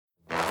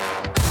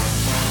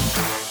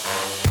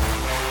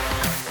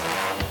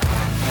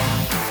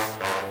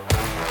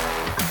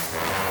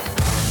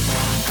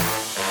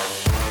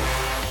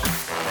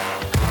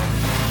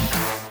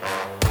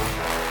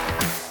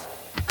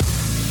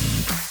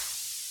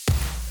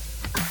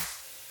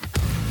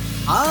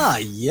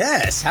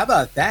Yes. How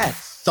about that?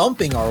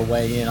 Thumping our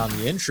way in on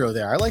the intro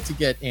there. I like to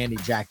get Andy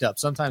jacked up.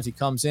 Sometimes he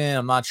comes in,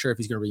 I'm not sure if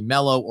he's going to be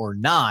mellow or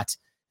not.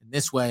 And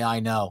this way I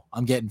know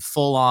I'm getting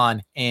full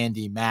on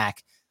Andy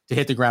Mack to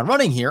hit the ground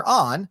running here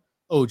on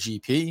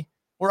OGP,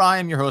 where I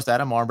am your host,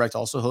 Adam Armbrecht,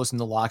 also hosting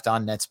the Locked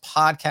On Nets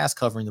podcast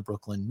covering the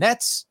Brooklyn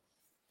Nets.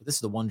 But this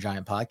is the One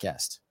Giant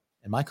podcast.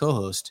 And my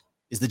co-host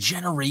is the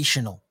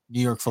generational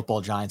New York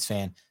Football Giants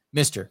fan,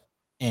 Mr.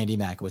 Andy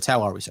Mackowitz.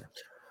 How are we, sir?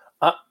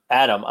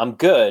 Adam, I'm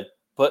good.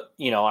 But,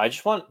 I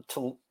just want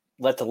to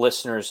let the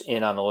listeners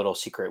in on a little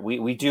secret.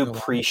 We do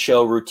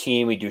pre-show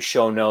routine. We do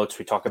show notes.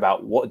 We talk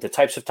about what the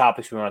types of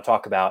topics we want to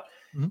talk about.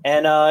 Mm-hmm.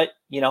 And,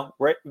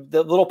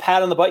 the little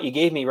pat on the butt you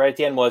gave me right at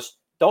the end was,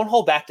 don't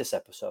hold back this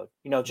episode.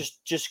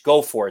 Just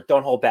go for it.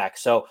 Don't hold back.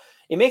 So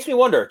it makes me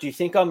wonder, do you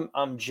think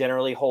I'm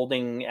generally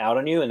holding out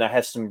on you and I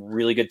have some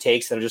really good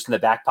takes that are just in the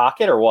back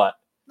pocket or what?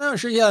 No,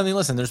 sure. Yeah. I mean,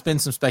 listen, there's been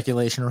some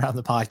speculation around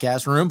the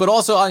podcast room, but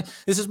also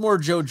this is more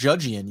Joe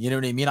Judgian. You know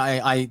what I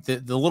mean?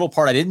 The little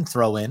part I didn't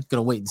throw in, going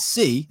to wait and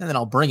see, and then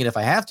I'll bring it if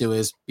I have to,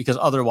 is because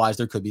otherwise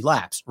there could be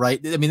laps, right?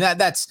 I mean,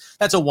 that's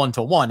a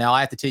 1-to-1. Now I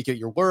have to take you at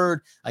your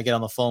word. I get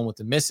on the phone with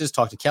the missus,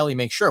 talk to Kelly,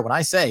 make sure when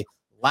I say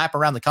lap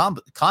around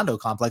the condo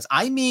complex,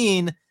 I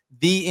mean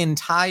the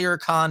entire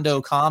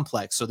condo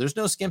complex. So there's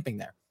no skimping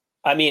there.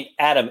 I mean,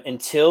 Adam,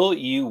 until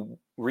you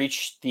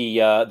reach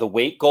the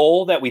weight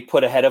goal that we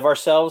put ahead of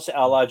ourselves,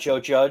 a la Joe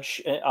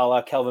Judge, a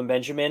la Kelvin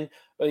Benjamin,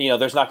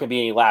 there's not going to be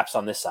any laps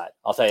on this side.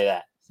 I'll tell you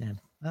that. Yeah.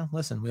 Well,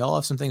 listen, we all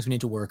have some things we need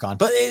to work on,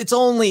 but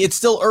it's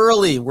still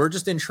early. We're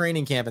just in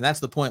training camp, and that's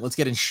the point. Let's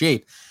get in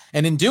shape.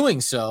 And in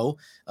doing so,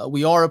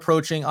 we are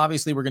approaching,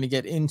 obviously, we're going to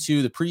get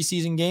into the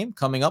preseason game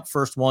coming up.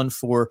 First one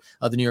for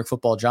the New York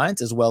Football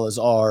Giants, as well as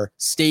our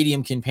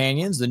stadium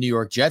companions, the New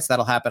York Jets.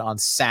 That'll happen on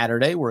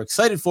Saturday. We're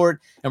excited for it,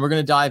 and we're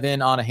going to dive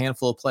in on a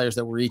handful of players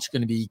that we're each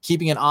going to be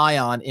keeping an eye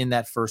on in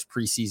that first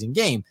preseason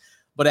game.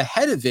 But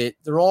ahead of it,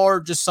 there are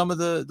just some of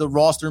the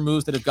roster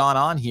moves that have gone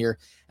on here.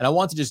 And I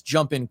want to just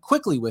jump in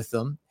quickly with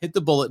them, hit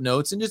the bullet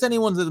notes, and just any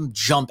ones of them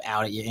jump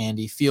out at you,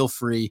 Andy. Feel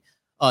free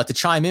to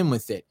chime in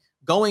with it.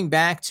 Going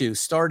back to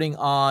starting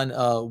on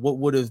what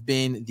would have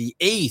been the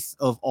 8th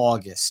of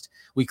August,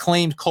 we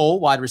claimed Cole,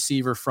 wide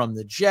receiver from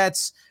the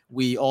Jets.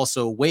 We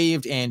also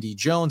waived Andy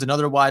Jones,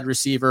 another wide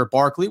receiver.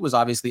 Barkley was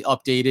obviously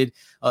updated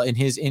in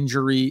his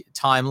injury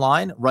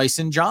timeline.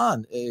 Ryson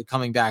John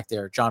coming back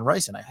there. John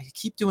Ryson. I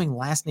keep doing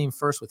last name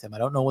first with him. I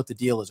don't know what the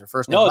deal is. Or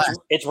first name No, last.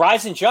 It's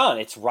Ryson John.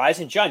 It's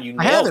Ryson John. You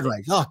I have it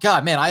right. Oh,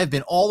 God, man. I have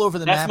been all over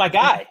the map. That's my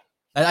guy.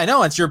 I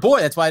know it's your boy.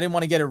 That's why I didn't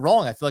want to get it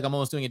wrong. I feel like I'm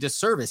almost doing a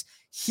disservice.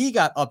 He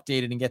got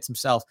updated and gets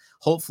himself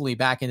hopefully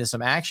back into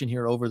some action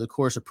here over the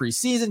course of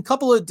preseason.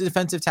 Couple of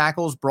defensive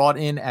tackles brought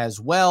in as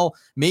well.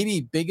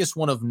 Maybe biggest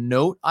one of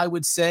note, I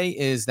would say,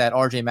 is that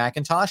RJ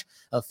McIntosh,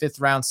 a 5th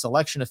round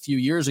selection a few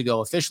years ago,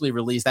 officially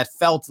released. That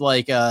felt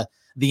like the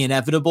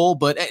inevitable,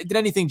 but did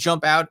anything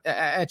jump out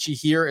at you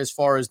here as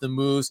far as the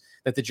moves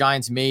that the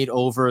Giants made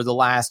over the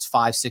last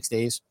 5-6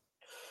 days?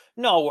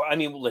 No, I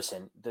mean,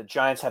 listen, the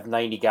Giants have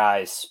 90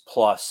 guys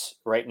plus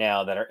right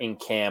now that are in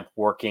camp,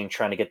 working,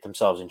 trying to get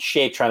themselves in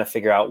shape, trying to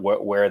figure out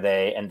where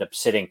they end up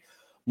sitting.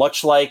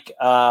 Much like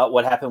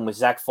what happened with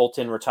Zach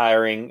Fulton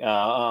retiring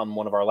on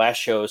one of our last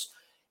shows.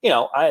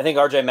 I think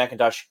RJ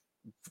McIntosh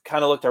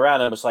kind of looked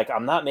around and was like,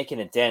 I'm not making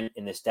a dent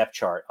in this depth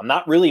chart. I'm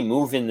not really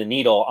moving the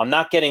needle. I'm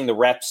not getting the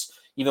reps,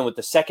 even with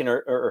the second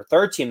or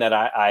third team that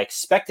I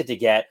expected to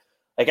get.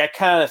 Like, I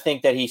kind of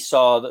think that he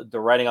saw the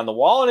writing on the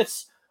wall, and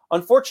it's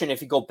unfortunate.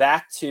 If you go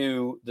back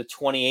to the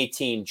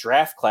 2018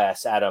 draft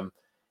class, Adam,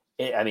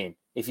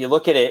 if you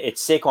look at it,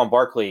 it's Saquon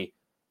Barkley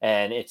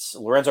and it's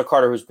Lorenzo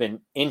Carter, who's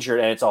been injured,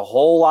 and it's a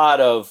whole lot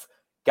of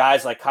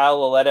guys like Kyle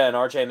Lauletta and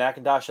RJ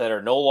McIntosh that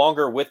are no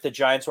longer with the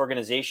Giants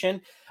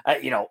organization.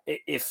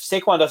 If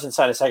Saquon doesn't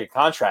sign a second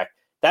contract,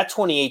 that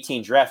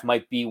 2018 draft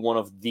might be one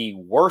of the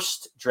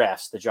worst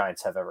drafts the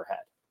Giants have ever had.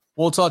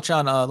 We'll touch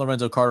on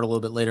Lorenzo Carter a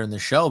little bit later in the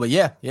show, but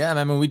yeah.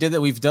 I mean, we did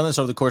that. We've done this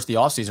over the course of the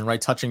offseason,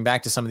 right? Touching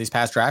back to some of these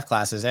past draft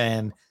classes.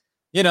 And,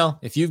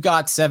 if you've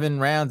got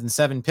 7 rounds and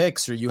 7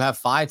 picks, or you have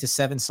 5 to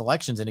 7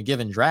 selections in a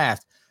given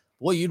draft,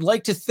 well, you'd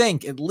like to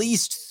think at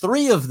least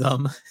 3 of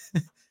them,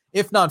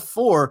 if not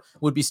 4,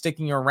 would be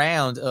sticking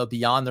around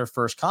beyond their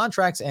first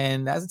contracts.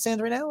 And as it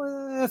stands right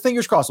now,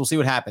 fingers crossed, we'll see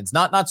what happens.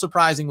 Not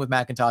surprising with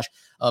McIntosh,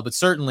 but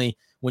certainly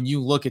when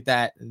you look at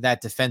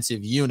that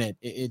defensive unit,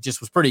 it just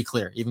was pretty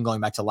clear, even going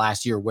back to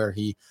last year, where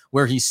he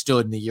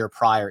stood in the year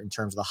prior in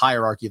terms of the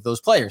hierarchy of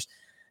those players.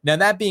 Now,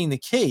 that being the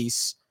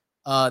case,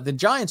 the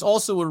Giants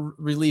also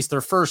released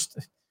their first,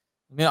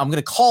 I'm going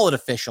to call it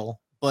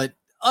official, but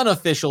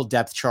unofficial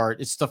depth chart.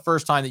 It's the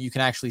first time that you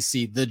can actually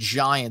see the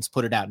Giants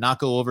put it out, not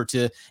go over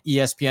to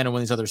ESPN or one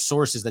of these other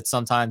sources that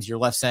sometimes you're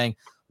left saying,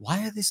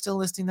 why are they still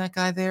listing that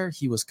guy there?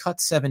 He was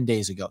cut 7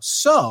 days ago.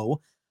 So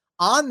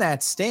on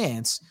that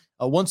stance,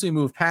 once we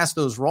move past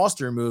those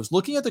roster moves,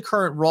 looking at the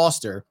current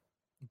roster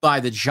by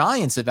the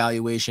Giants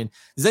evaluation,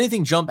 does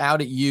anything jump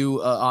out at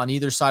you on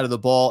either side of the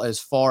ball as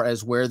far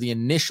as where the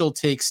initial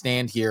takes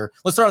stand here?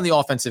 Let's start on the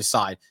offensive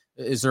side.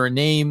 Is there a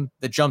name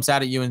that jumps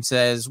out at you and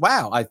says,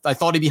 wow, I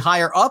thought he'd be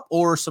higher up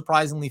or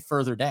surprisingly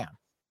further down?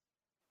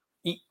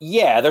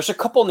 Yeah, there's a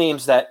couple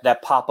names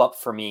that pop up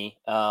for me,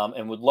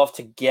 and would love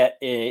to get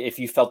if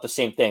you felt the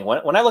same thing.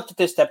 When I looked at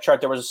this depth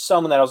chart, there was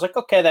someone that I was like,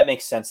 okay, that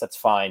makes sense. That's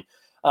fine.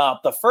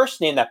 The first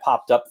name that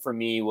popped up for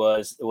me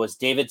was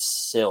David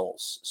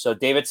Sills. So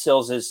David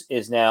Sills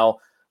is now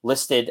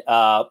listed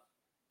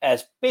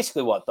as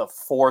basically the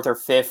fourth or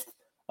fifth,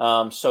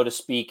 so to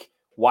speak,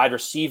 wide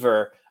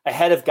receiver,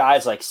 ahead of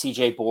guys like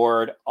C.J.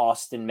 Board,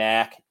 Austin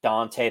Mack,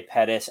 Dante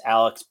Pettis,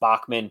 Alex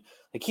Bachman.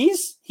 Like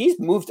he's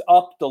moved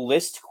up the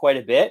list quite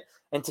a bit,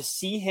 and to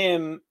see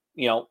him,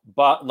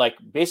 but like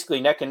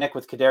basically neck and neck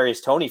with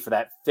Kadarius Toney for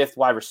that fifth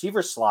wide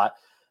receiver slot.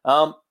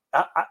 I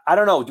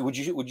don't know. Do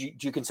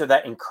you consider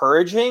that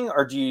encouraging,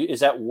 or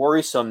is that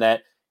worrisome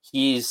that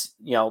he's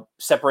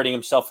separating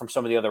himself from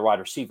some of the other wide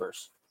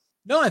receivers?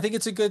 No, I think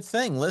it's a good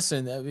thing.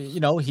 Listen,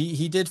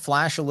 he did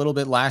flash a little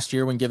bit last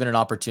year when given an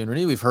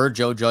opportunity. We've heard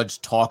Joe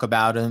Judge talk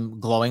about him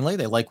glowingly.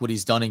 They like what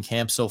he's done in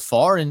camp so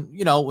far, and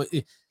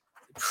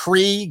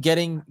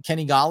pre-getting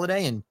Kenny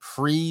Golladay and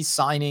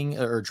pre-signing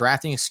or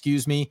drafting,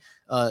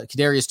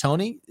 Kadarius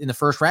Toney in the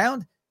first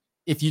round,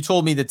 if you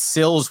told me that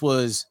Sills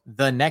was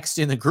the next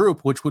in the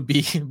group, which would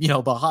be,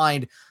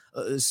 behind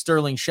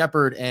Sterling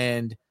Shepard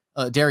and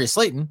Darius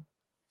Slayton,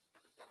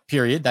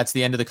 period. That's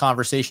the end of the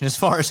conversation as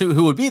far as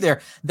who would be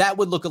there. That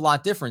would look a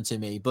lot different to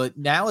me. But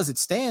now as it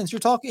stands, you're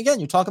talking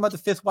about the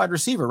fifth wide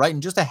receiver, right?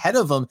 And just ahead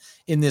of him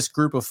in this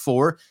group of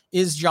four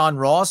is John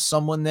Ross,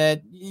 someone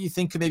that you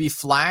think could maybe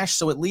flash.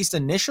 So at least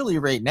initially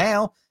right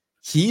now,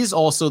 he's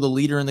also the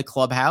leader in the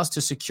clubhouse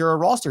to secure a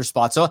roster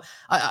spot. So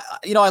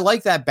I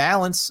like that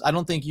balance. I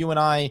don't think you and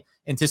I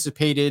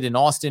anticipated an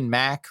Austin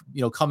Mack,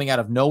 coming out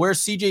of nowhere.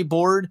 CJ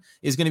Board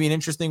is going to be an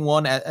interesting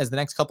one as the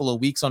next couple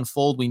of weeks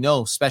unfold. We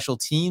know special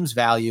teams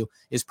value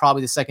is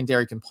probably the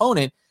secondary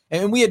component.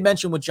 And we had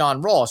mentioned with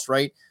John Ross,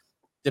 right?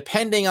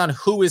 Depending on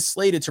who is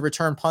slated to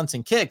return punts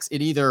and kicks,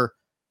 it either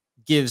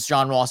gives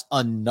John Ross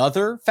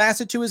another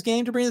facet to his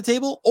game to bring to the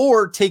table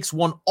or takes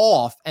one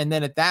off. And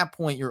then at that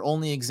point, you're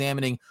only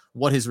examining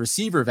what his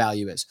receiver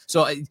value is.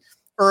 So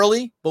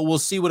early, but we'll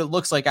see what it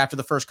looks like after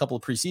the first couple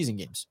of preseason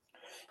games.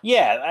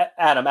 Yeah,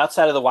 Adam,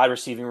 outside of the wide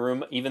receiving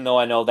room, even though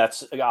I know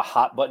that's a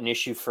hot button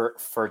issue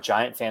for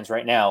Giant fans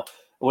right now,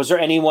 was there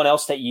anyone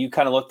else that you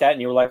kind of looked at and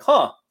you were like,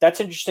 that's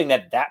interesting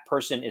that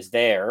person is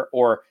there,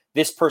 or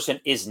this person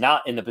is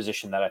not in the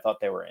position that I thought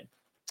they were in?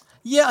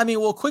 Yeah,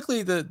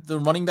 quickly, the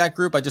running back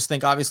group, I just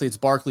think obviously it's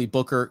Barkley,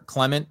 Booker,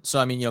 Clement.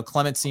 So,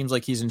 Clement seems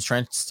like he's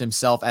entrenched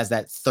himself as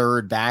that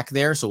third back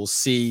there. So we'll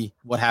see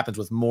what happens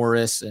with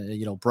Morris.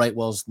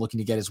 Brightwell's looking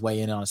to get his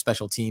way in on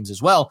special teams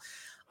as well.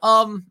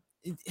 On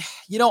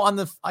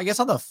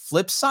the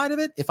flip side of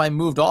it, if I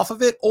moved off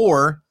of it,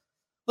 or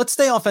let's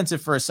stay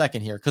offensive for a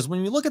second here, because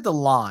when we look at the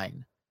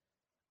line,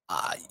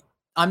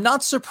 I'm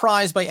not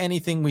surprised by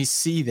anything we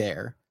see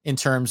there in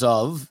terms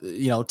of,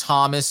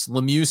 Thomas,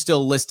 Lemieux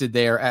still listed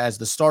there as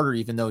the starter,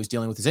 even though he's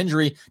dealing with his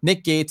injury,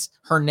 Nick Gates,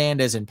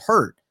 Hernandez, and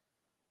Pert.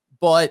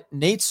 But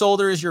Nate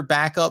Solder is your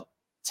backup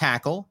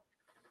tackle,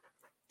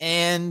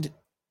 and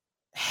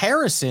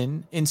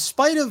Harrison, in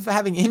spite of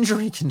having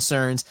injury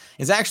concerns,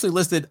 is actually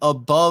listed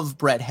above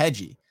Brett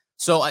Hedgie.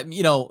 So,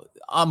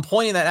 I'm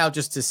pointing that out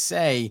just to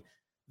say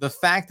the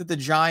fact that the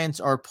Giants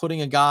are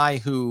putting a guy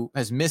who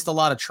has missed a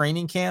lot of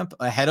training camp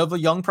ahead of a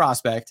young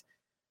prospect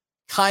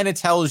kind of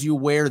tells you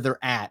where they're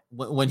at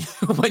when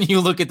you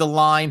look at the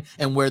line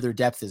and where their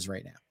depth is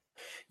right now.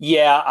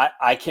 Yeah,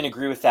 I can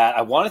agree with that.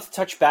 I wanted to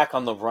touch back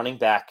on the running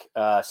back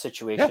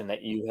situation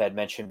that you had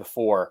mentioned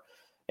before.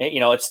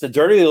 It's the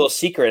dirty little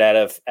secret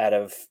out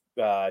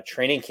of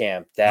training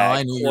camp that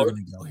I knew you were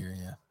going to go here.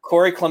 Yeah,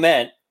 Corey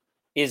Clement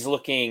is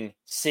looking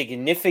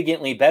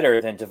significantly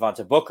better than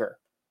Devonta Booker,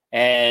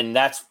 and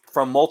that's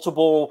from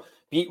multiple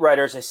beat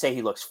writers. They say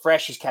he looks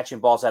fresh. He's catching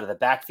balls out of the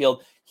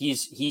backfield.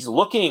 He's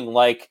looking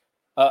like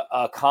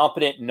a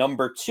competent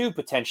number two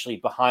potentially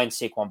behind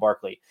Saquon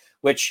Barkley.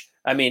 Which,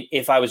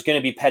 if I was going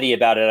to be petty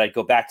about it, I'd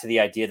go back to the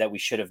idea that we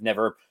should have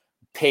never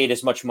paid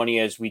as much money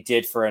as we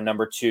did for a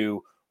number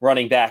two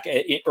running back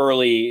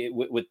early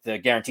with the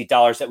guaranteed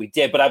dollars that we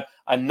did. But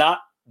I'm not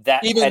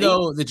that even petty.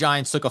 Though the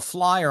Giants took a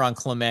flyer on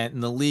Clement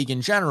and the league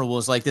in general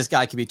was like, this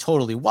guy could be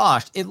totally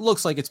washed. It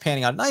looks like it's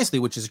panning out nicely,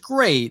 which is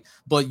great,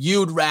 but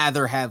you'd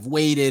rather have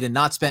waited and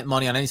not spent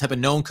money on any type of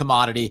known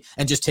commodity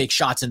and just take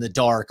shots in the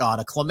dark on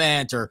a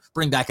Clement or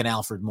bring back an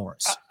Alfred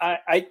Morris.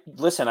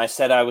 Listen, I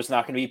said I was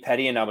not going to be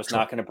petty and I was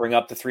not going to bring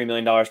up the $3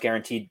 million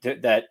guaranteed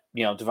that,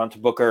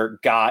 Devonta Booker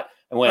got.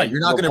 Right, you're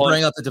not going to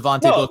bring up the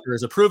Devontae Booker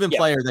as a proven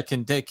player that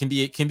can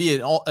be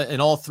an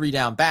all three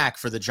down back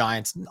for the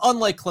Giants.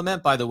 Unlike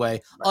Clement, by the way,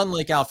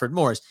 unlike Alfred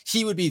Morris,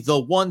 he would be the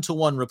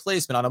 1-to-1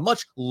 replacement on a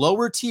much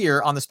lower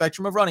tier on the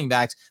spectrum of running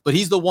backs. But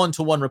he's the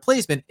 1-to-1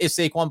 replacement if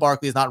Saquon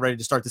Barkley is not ready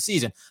to start the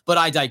season. But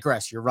I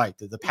digress. You're right.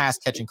 The pass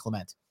catching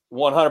Clement.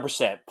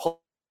 100%. Pull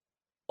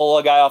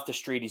a guy off the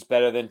street. He's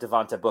better than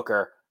Devonta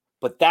Booker.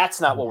 But that's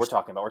not what we're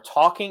talking about. We're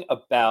talking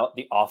about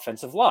the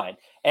offensive line.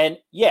 And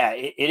yeah,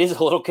 it is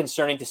a little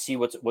concerning to see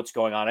what's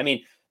going on.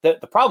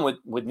 the problem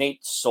with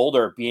Nate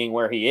Solder being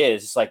where he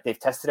is, it's like they've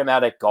tested him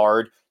out at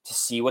guard to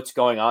see what's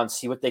going on,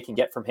 see what they can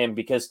get from him,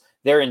 because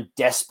they're in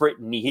desperate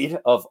need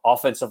of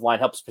offensive line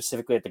help,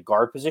 specifically at the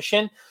guard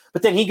position.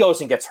 But then he goes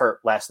and gets hurt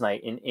last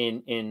night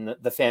in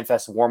the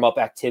FanFest warm-up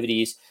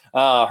activities,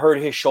 hurt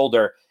his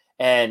shoulder.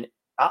 And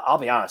I'll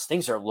be honest,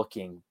 things are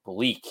looking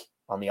bleak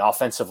on the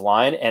offensive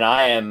line. And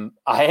I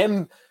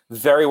am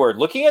very worried.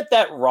 Looking at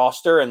that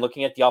roster and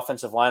looking at the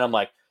offensive line, I'm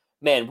like,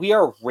 man, we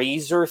are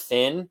razor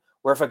thin,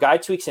 where if a guy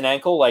tweaks an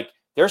ankle, like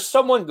there's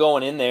someone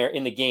going in there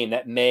in the game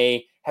that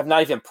may have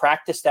not even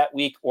practiced that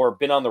week or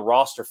been on the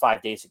roster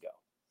 5 days ago.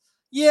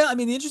 Yeah, I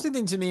mean, the interesting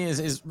thing to me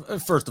is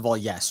first of all,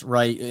 yes,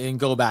 right? And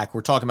go back.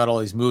 We're talking about all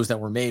these moves that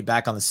were made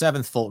back on the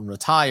 7th. Fulton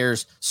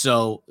retires.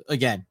 So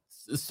again,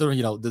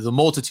 the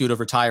multitude of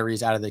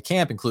retirees out of the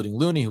camp, including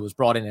Looney, who was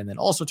brought in and then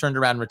also turned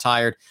around and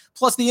retired,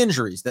 plus the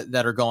injuries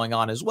that are going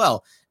on as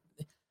well.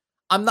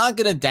 I'm not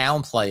going to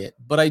downplay it,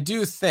 but I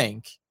do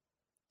think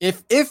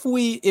if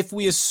we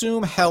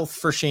assume health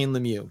for Shane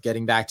Lemieux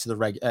getting back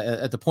to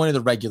at the point of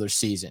the regular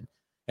season,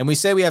 and we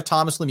say we have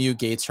Thomas Lemieux,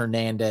 Gates,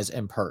 Hernandez,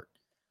 and Pert.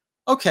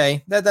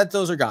 Okay,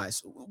 those are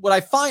guys. What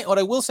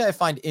I will say I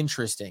find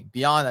interesting,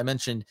 beyond I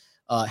mentioned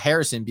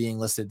Harrison being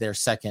listed there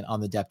second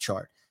on the depth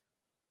chart.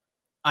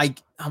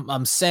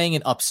 I'm saying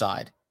an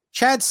upside.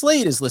 Chad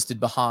Slade is listed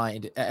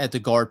behind at the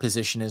guard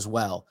position as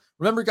well.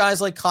 Remember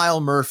guys like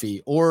Kyle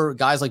Murphy or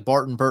guys like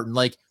Barton Burton.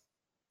 Like,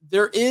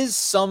 there is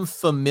some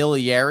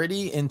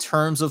familiarity in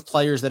terms of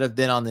players that have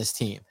been on this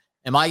team.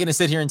 Am I going to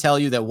sit here and tell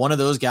you that one of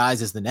those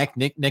guys is the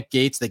Nick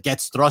Gates that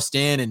gets thrust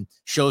in and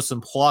shows some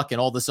pluck,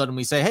 and all of a sudden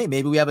we say, hey,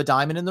 maybe we have a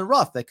diamond in the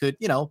rough that could,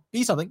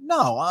 be something?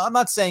 No, I'm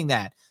not saying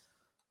that.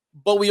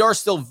 But we are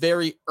still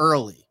very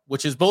early,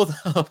 which is both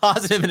a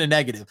positive and a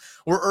negative.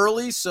 We're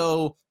early,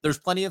 so there's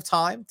plenty of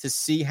time to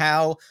see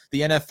how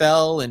the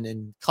NFL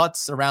and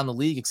cuts around the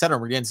league, et cetera.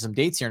 We're getting to some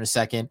dates here in a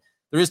second.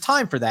 There is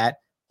time for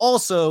that.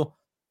 Also,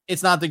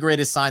 it's not the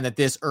greatest sign that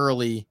this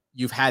early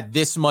you've had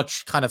this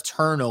much kind of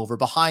turnover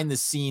behind the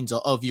scenes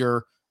of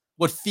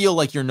what feel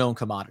like your known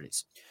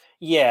commodities.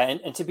 Yeah,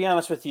 and to be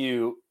honest with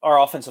you, our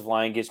offensive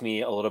line gives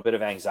me a little bit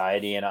of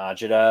anxiety in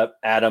Ajita,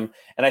 Adam.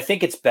 And I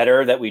think it's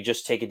better that we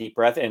just take a deep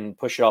breath and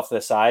push it off to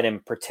the side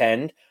and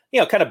pretend,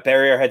 kind of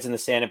bury our heads in the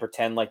sand and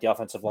pretend like the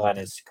offensive line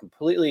is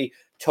completely,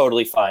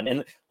 totally fine.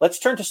 And let's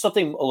turn to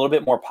something a little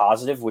bit more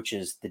positive, which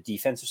is the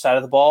defensive side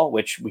of the ball,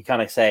 which we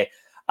kind of say,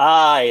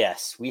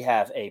 yes, we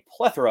have a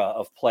plethora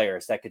of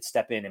players that could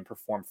step in and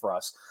perform for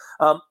us.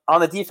 On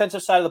the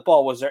defensive side of the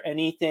ball, was there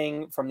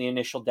anything from the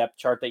initial depth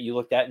chart that you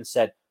looked at and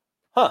said,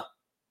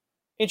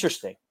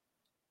 interesting?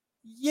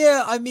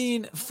 Yeah, I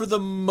mean, for the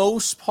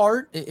most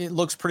part, it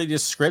looks pretty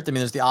descriptive. I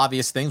mean, there's the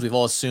obvious things. We've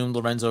all assumed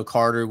Lorenzo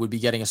Carter would be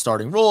getting a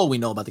starting role. We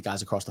know about the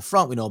guys across the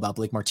front. We know about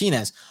Blake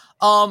Martinez.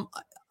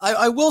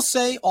 I will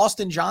say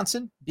Austin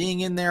Johnson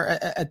being in there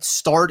at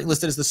start,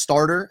 listed as the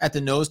starter at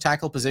the nose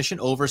tackle position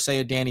over, say,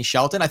 a Danny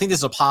Shelton. I think this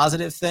is a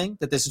positive thing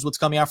that this is what's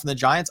coming out from the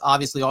Giants.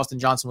 Obviously, Austin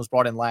Johnson was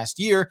brought in last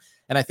year,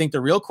 and I think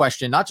the real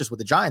question, not just with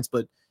the Giants,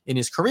 but in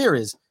his career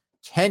is,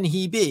 can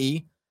he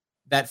be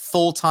that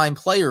full-time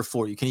player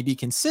for you? Can he be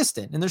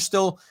consistent? And there's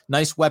still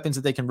nice weapons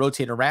that they can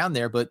rotate around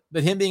there, but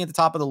him being at the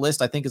top of the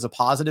list, I think, is a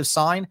positive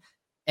sign.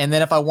 And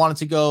then if I wanted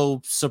to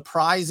go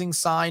surprising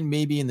sign,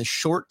 maybe in the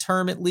short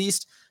term at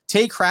least,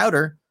 Tay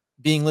Crowder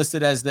being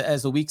listed as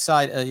the weak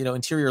side,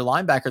 interior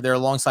linebacker there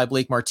alongside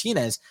Blake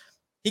Martinez.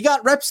 He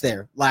got reps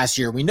there last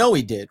year. We know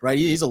he did, right?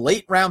 He's a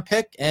late round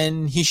pick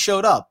and he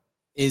showed up.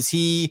 Is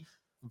he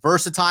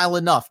versatile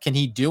enough? Can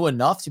he do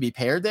enough to be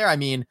paired there? I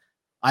mean,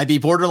 I'd be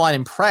borderline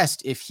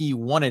impressed if he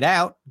won it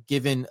out,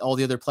 given all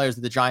the other players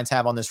that the Giants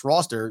have on this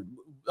roster.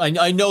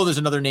 I know there's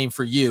another name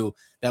for you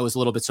that was a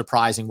little bit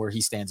surprising where he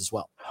stands as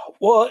well.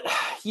 Well,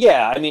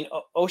 yeah. I mean,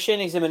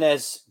 Oshane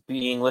Ximines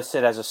being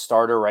listed as a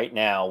starter right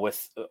now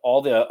with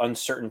all the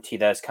uncertainty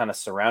that has kind of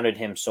surrounded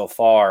him so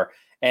far,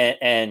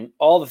 and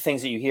all the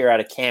things that you hear out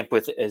of camp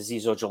with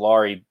Azeez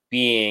Ojulari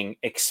being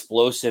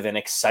explosive and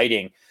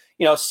exciting,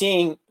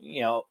 seeing,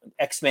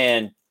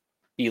 X-Man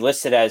be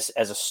listed as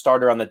a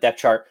starter on the depth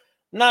chart,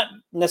 not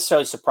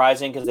necessarily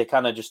surprising because they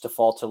kind of just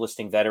default to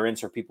listing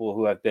veterans or people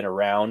who have been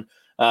around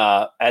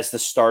as the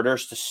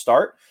starters to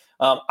start.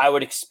 I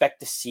would expect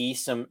to see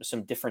some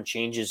different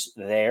changes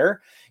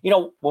there.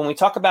 When we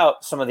talk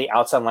about some of the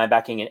outside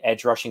linebacking and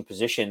edge rushing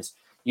positions,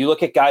 you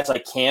look at guys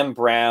like Cam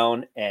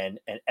Brown and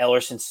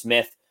Ellerson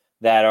Smith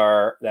that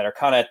are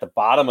kind of at the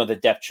bottom of the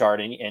depth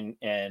chart, and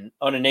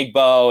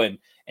Onenigbo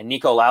and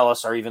Nico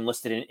Lalas are even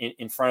listed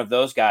in front of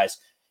those guys.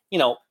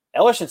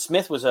 Ellerson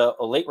Smith was a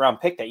late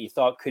round pick that you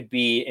thought could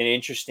be an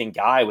interesting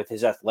guy with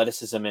his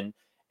athleticism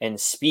and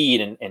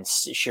speed and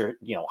sheer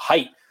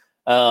height.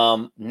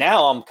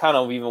 Now I'm kind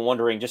of even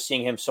wondering, just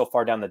seeing him so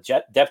far down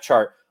the depth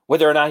chart,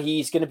 whether or not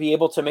he's going to be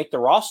able to make the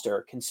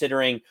roster,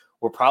 considering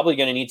we're probably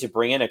going to need to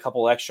bring in a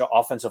couple extra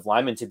offensive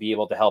linemen to be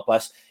able to help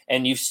us.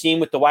 And you've seen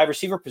with the wide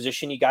receiver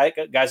position, you got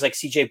guys like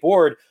CJ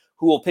Board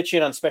who will pitch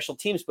in on special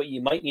teams, but you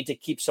might need to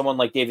keep someone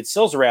like David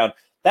Sills around.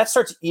 That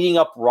starts eating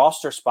up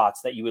roster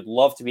spots that you would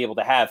love to be able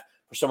to have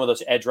for some of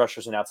those edge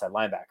rushers and outside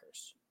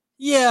linebackers.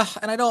 Yeah,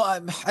 and I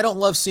don't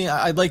love seeing.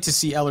 I'd like to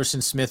see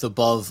Ellerson Smith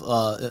above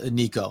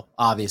Nico,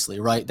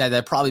 obviously, right?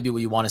 That'd probably be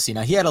what you want to see.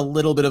 Now he had a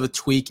little bit of a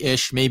tweak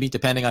ish, maybe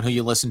depending on who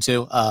you listen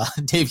to.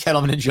 Dave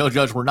Kettleman and Joe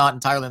Judge were not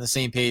entirely on the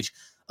same page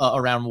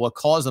around what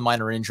caused the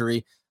minor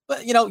injury,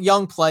 but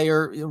young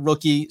player,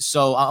 rookie,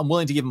 so I'm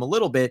willing to give him a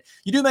little bit.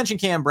 You do mention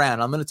Cam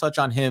Brown. I'm going to touch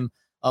on him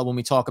when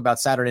we talk about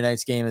Saturday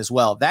night's game as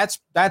well.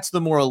 That's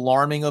the more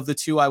alarming of the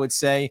two, I would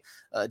say,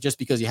 just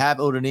because you have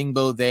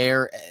Odoningbo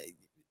there.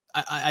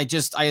 I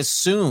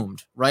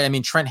assumed, right? I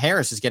mean, Trent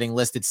Harris is getting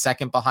listed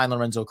second behind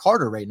Lorenzo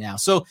Carter right now.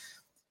 So,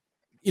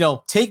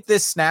 take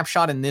this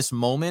snapshot in this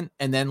moment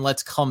and then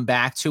let's come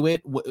back to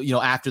it,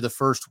 after the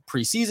first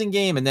preseason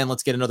game. And then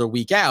let's get another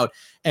week out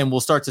and we'll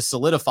start to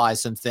solidify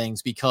some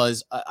things,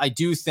 because I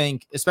do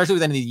think, especially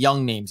with any of the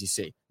young names you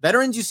see,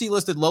 veterans you see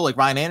listed low, like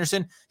Ryan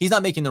Anderson, he's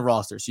not making the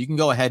roster. So you can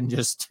go ahead and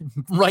just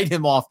write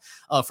him off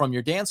from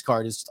your dance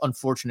card. It's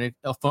unfortunate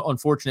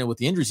with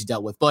the injuries he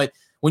dealt with. But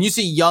when you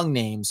see young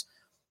names,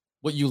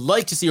 what you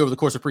like to see over the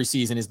course of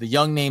preseason is the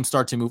young names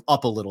start to move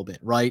up a little bit,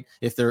 right?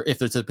 If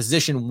there's a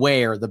position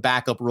where the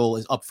backup role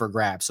is up for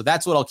grabs. So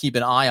that's what I'll keep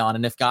an eye on.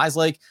 And if guys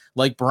like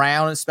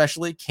Brown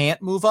especially can't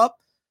move up,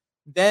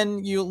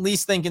 then you at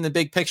least think in the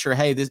big picture,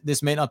 hey,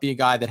 this may not be a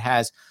guy that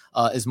has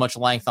as much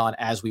length on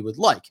as we would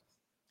like.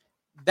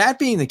 That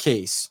being the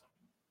case,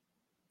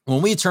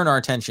 when we turn our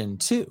attention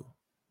to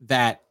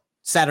that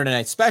Saturday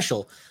night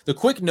special, the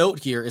quick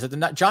note here is that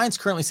the Giants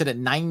currently sit at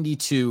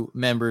 92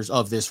 members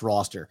of this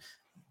roster.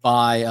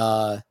 By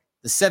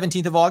the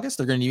 17th of August,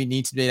 they're going to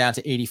need to be down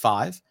to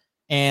 85.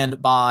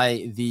 And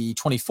by the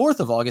 24th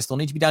of August, they'll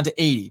need to be down to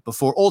 80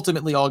 before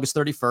ultimately August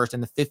 31st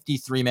and the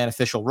 53-man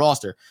official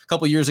roster. A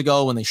couple years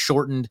ago, when they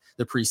shortened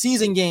the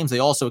preseason games, they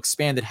also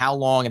expanded how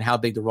long and how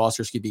big the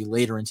rosters could be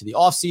later into the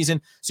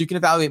offseason, so you can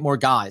evaluate more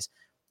guys.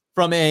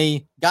 From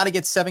a got to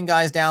get 7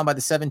 guys down by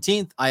the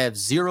 17th, I have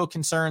zero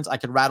concerns. I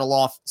could rattle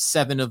off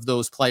 7 of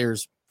those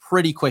players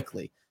pretty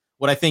quickly.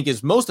 What I think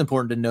is most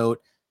important to note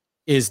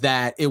is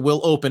that it will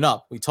open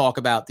up. We talk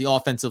about the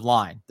offensive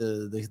line,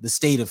 the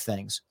state of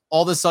things.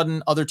 All of a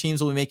sudden, other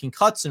teams will be making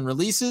cuts and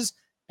releases,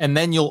 and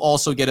then you'll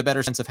also get a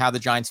better sense of how the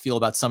Giants feel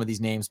about some of these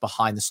names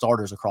behind the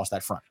starters across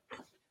that front.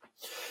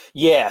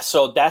 Yeah,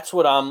 so that's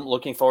what I'm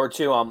looking forward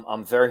to.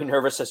 I'm very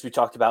nervous, as we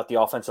talked about the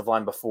offensive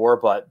line before,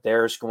 but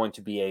there's going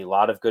to be a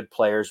lot of good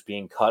players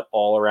being cut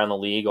all around the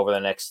league over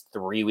the next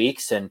 3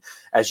 weeks. And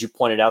as you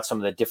pointed out, some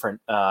of the different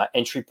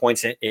entry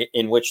points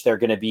in which they're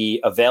going to be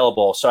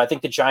available. So I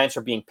think the Giants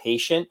are being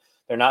patient.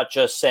 They're not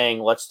just saying,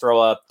 let's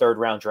throw a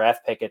 3rd-round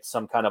draft pick at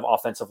some kind of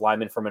offensive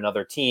lineman from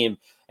another team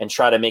and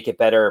try to make it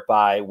better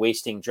by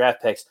wasting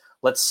draft picks.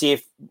 Let's see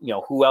if,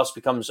 who else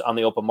becomes on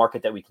the open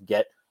market that we can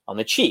get on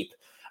the cheap.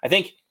 I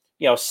think,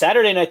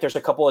 Saturday night, there's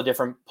a couple of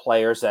different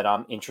players that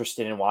I'm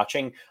interested in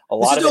watching.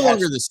 This is no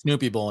longer the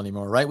Snoopy Bowl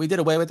anymore, right? We did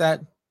away with that.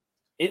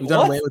 We've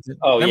done away with it.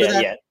 Oh,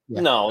 yeah.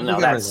 No,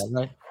 that's that,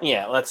 right?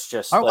 Yeah. Let's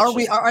just.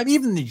 Are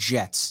even the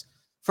Jets,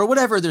 for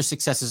whatever their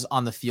successes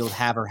on the field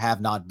have or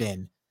have not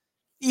been,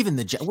 even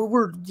the Jets,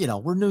 we're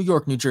New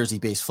York, New Jersey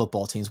based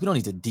football teams. We don't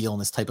need to deal in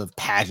this type of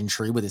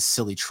pageantry with this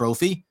silly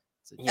trophy.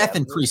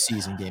 Effing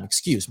preseason game.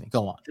 Excuse me.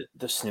 Go on.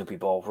 The Snoopy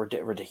Bowl,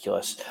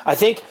 ridiculous. I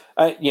think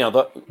I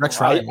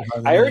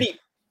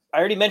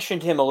already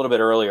mentioned him a little bit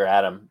earlier,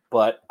 Adam,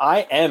 but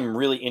I am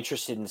really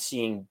interested in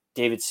seeing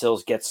David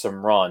Sills get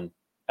some run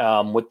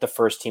with the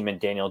first team and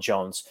Daniel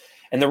Jones.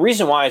 And the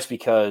reason why is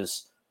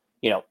because,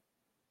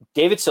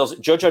 David Sills,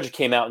 Joe Judge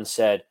came out and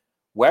said,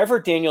 wherever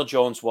Daniel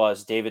Jones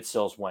was, David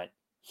Sills went.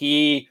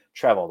 He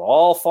traveled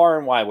all far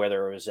and wide,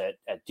 whether it was at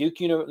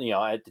Duke,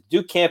 at the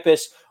Duke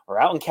campus or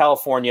out in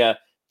California.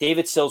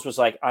 David Sills was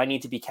like, I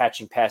need to be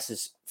catching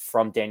passes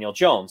from Daniel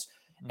Jones.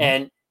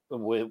 Mm-hmm.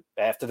 And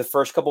after the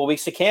first couple of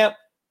weeks of camp,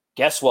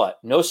 guess what?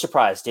 No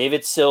surprise.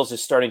 David Sills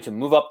is starting to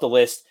move up the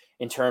list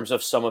in terms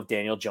of some of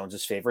Daniel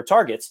Jones's favorite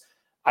targets.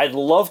 I'd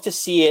love to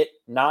see it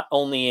not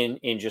only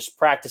in just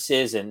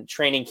practices and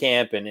training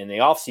camp and in the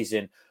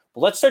offseason,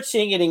 but let's start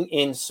seeing it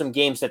in some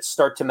games that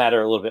start to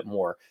matter a little bit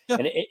more. Yeah.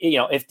 And,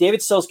 if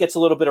David Sills gets a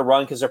little bit of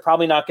run, because they're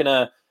probably not going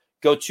to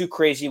go too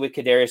crazy with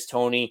Kadarius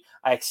Toney,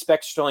 I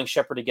expect Sterling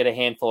Shepard to get a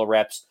handful of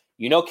reps.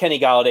 Kenny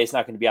Golladay is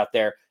not going to be out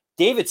there.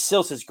 David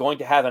Sills is going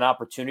to have an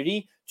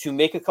opportunity to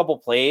make a couple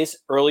plays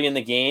early in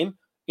the game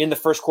in the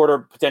first quarter,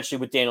 potentially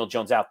with Daniel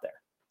Jones out there.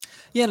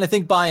 Yeah, and I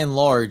think by and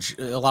large,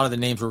 a lot of the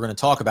names we're going to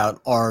talk about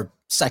are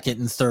second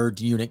and third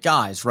unit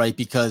guys, right?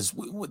 Because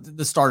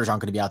the starters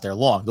aren't going to be out there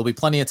long. There'll be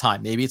plenty of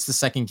time. Maybe it's the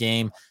second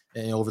game.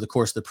 Over the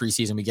course of the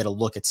preseason, we get a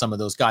look at some of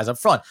those guys up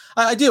front.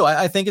 I do.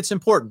 I think it's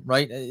important,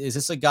 right? Is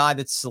this a guy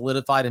that's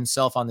solidified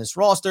himself on this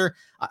roster?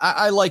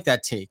 I like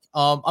that take.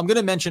 I'm going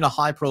to mention a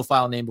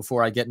high-profile name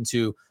before I get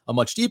into a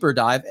much deeper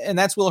dive, and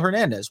that's Will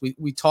Hernandez.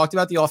 We talked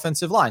about the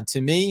offensive line.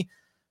 To me,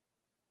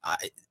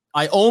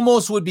 I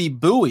almost would be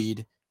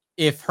buoyed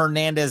if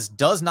Hernandez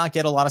does not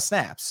get a lot of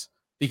snaps,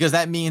 because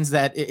that means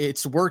that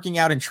it's working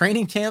out in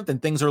training camp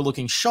and things are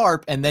looking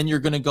sharp. And then you're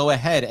going to go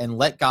ahead and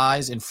let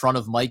guys in front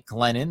of Mike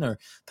Glennon or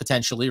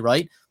potentially,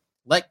 right?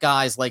 Let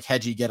guys like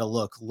Hedgie get a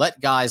look.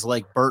 Let guys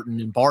like Burton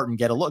and Barton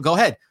get a look. Go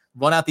ahead.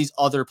 run out these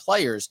other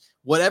players.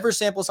 Whatever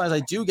sample size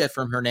I do get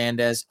from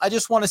Hernandez, I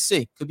just want to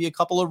see. Could be a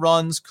couple of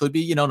runs, could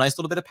be, nice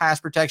little bit of pass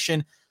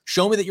protection.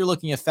 Show me that you're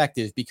looking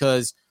effective,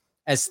 because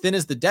as thin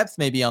as the depth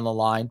may be on the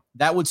line,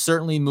 that would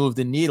certainly move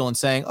the needle and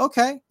saying,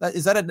 okay,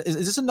 is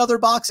this another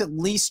box at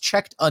least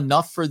checked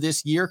enough for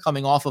this year,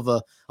 coming off of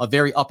a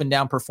very up and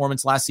down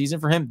performance last season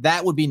for him?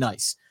 That would be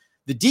nice.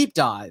 The deep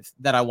dive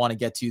that I want to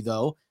get to,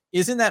 though,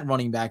 is in that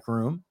running back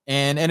room,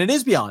 and it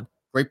is beyond.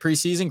 Great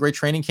preseason, great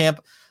training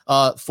camp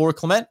for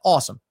Clement.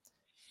 Awesome.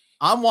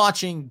 I'm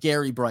watching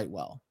Gary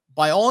Brightwell.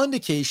 By all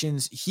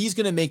indications, he's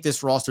going to make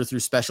this roster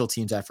through special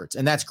teams efforts,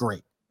 and that's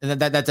great. And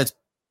that's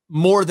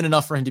more than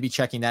enough for him to be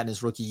checking that in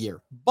his rookie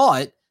year.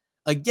 But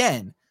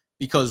again,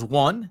 because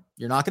one,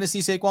 you're not going to see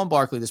Saquon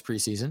Barkley this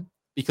preseason.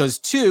 Because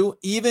two,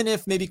 even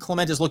if maybe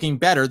Clement is looking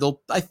better,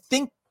 I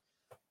think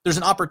there's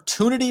an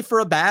opportunity for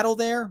a battle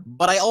there.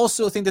 But I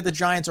also think that the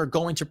Giants are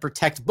going to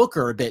protect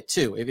Booker a bit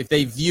too, if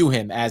they view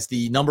him as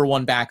the number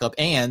one backup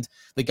and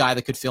the guy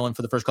that could fill in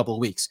for the first couple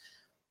of weeks.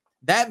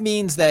 That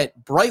means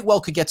that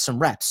Brightwell could get some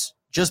reps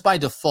just by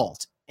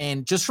default.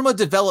 And just from a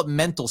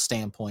developmental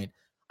standpoint,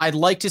 I'd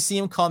like to see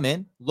him come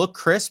in, look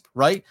crisp,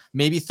 right?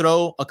 Maybe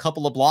throw a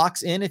couple of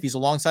blocks in if he's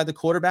alongside the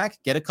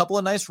quarterback, get a couple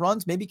of nice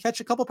runs, maybe catch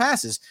a couple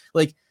passes.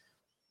 Like,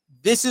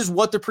 this is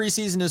what the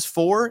preseason is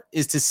for,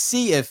 is to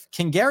see if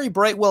can Gary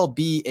Brightwell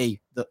be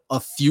a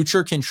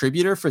future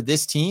contributor for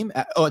this team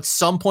at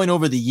some point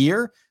over the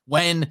year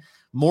when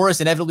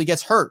Morris inevitably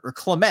gets hurt, or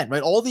Clement,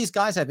 right? All these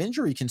guys have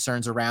injury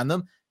concerns around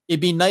them. It'd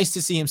be nice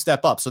to see him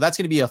step up. So that's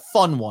going to be a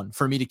fun one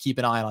for me to keep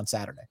an eye on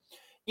Saturday.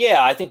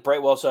 Yeah, I think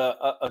Brightwell's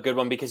a good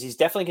one, because he's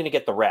definitely going to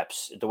get the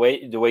reps. The way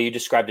you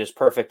described it is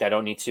perfect. I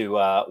don't need to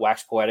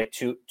wax poetic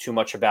too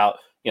much about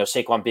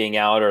Saquon being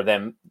out, or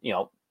them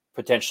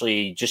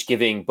potentially just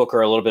giving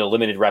Booker a little bit of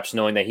limited reps,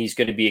 knowing that he's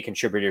going to be a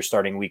contributor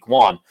starting week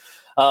one.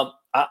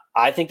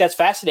 I think that's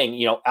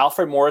fascinating.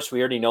 Alfred Morris,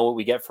 we already know what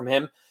we get from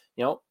him.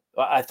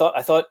 I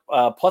thought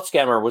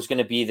Putzgammer was going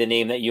to be the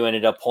name that you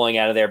ended up pulling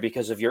out of there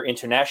because of your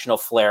international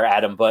flair,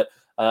 Adam. But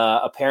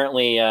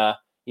apparently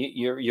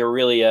you're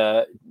really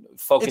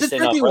focused. It's a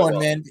tricky one,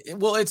 man.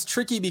 Well, it's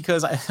tricky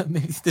because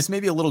this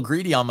may be a little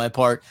greedy on my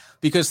part,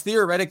 because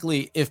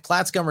theoretically, if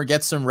Platzgummer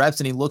gets some reps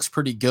and he looks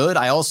pretty good,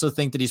 I also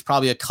think that he's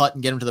probably a cut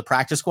and get him to the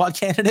practice squad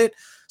candidate.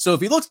 So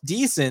if he looks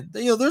decent,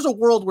 there's a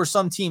world where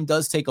some team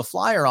does take a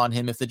flyer on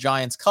him if the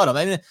Giants cut him.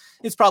 I mean,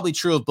 it's probably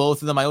true of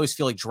both of them. I always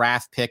feel like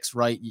draft picks,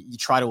 right? You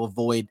try to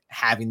avoid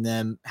having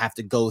them have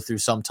to go through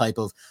some type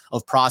of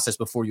process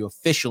before you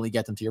officially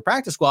get them to your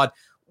practice squad.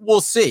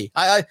 We'll see.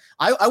 I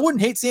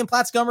wouldn't hate seeing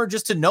Platzgummer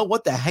just to know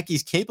what the heck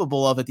he's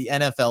capable of at the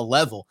NFL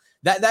level.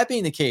 That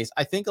being the case,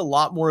 I think a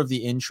lot more of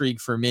the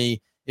intrigue for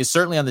me is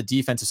certainly on the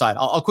defensive side.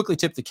 I'll quickly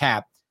tip the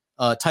cap.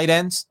 Tight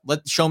ends,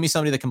 show me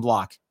somebody that can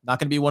block. Not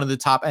going to be one of the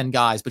top end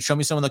guys, but show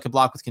me someone that can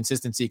block with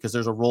consistency, because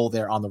there's a role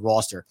there on the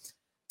roster.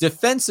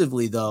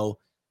 Defensively, though,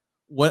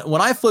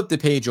 when I flip the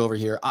page over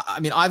here,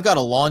 I mean, I've got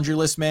a laundry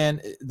list, man.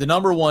 The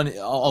number one,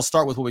 I'll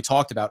start with what we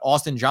talked about.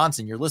 Austin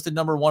Johnson, you're listed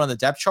number one on the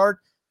depth chart.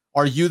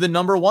 Are you the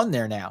number one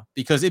there now?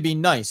 Because it'd be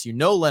nice.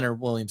 Leonard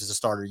Williams is a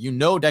starter.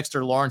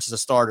 Dexter Lawrence is a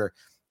starter.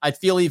 I'd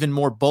feel even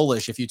more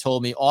bullish if you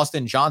told me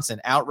Austin Johnson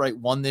outright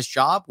won this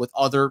job with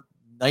other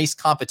nice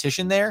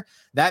competition there.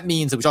 That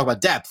means that we talk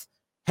about depth.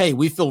 Hey,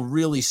 we feel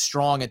really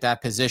strong at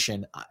that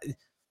position.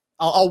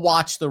 I'll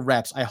watch the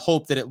reps. I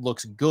hope that it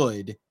looks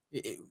good.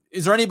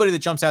 Is there anybody that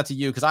jumps out to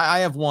you? Because I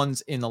have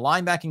ones in the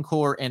linebacking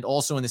core and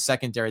also in the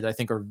secondary that I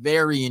think are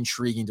very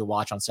intriguing to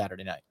watch on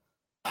Saturday night.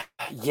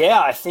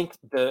 Yeah, I think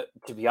to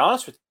be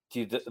honest with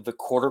you, the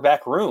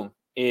quarterback room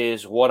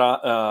is what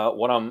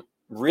I'm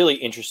really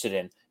interested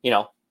in.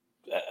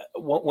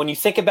 When you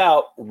think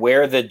about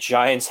where the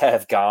Giants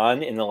have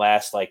gone in the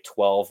last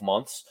 12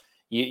 months,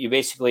 you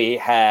basically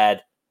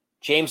had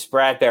James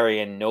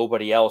Bradberry and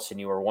nobody else, and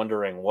you were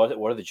wondering what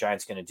are the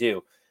Giants going to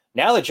do.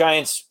 Now the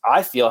Giants,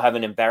 I feel, have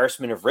an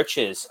embarrassment of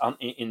riches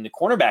in the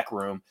cornerback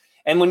room.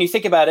 And when you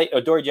think about it,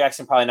 Adoree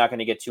Jackson probably not going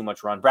to get too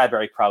much run.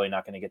 Bradberry probably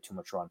not going to get too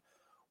much run.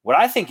 What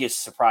I think is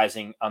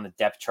surprising on the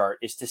depth chart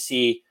is to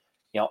see,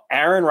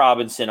 Aaron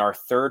Robinson, our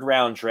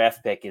third-round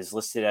draft pick, is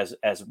listed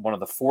as one of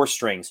the four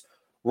strings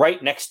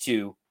right next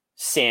to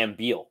Sam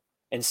Beal.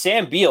 And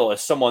Sam Beal is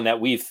someone that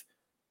we've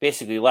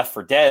basically left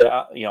for dead,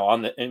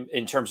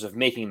 in terms of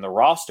making the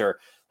roster.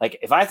 Like,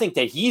 if I think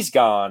that he's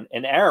gone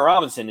and Aaron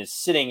Robinson is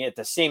sitting at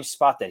the same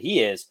spot that he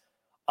is,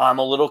 I'm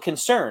a little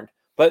concerned.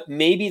 But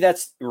maybe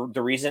that's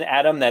the reason,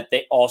 Adam, that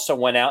they also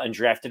went out and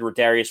drafted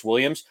Rodarius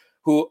Williams,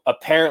 who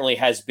apparently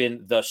has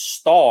been the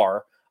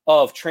star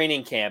of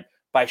training camp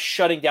by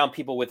shutting down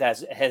people with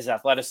his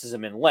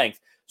athleticism and length.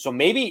 So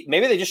maybe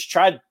they just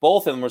tried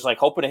both and was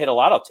hoping to hit a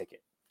lotto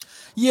ticket.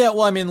 Yeah,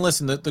 well, I mean,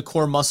 listen, the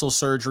core muscle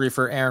surgery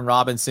for Aaron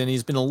Robinson,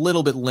 he's been a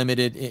little bit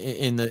limited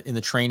in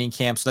the training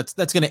camp, so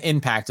that's going to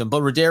impact him.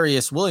 But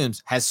Rodarius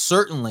Williams has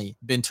certainly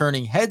been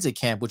turning heads at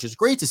camp, which is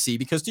great to see,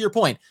 because to your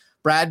point,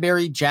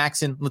 Bradberry,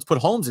 Jackson, let's put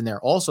Holmes in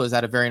there, also has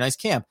had a very nice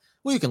camp.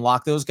 Well, you can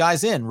lock those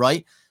guys in,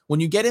 right? when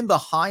you get in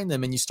behind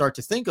them and you start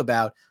to think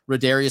about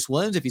Rodarius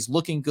Williams, if he's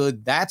looking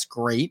good, that's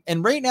great.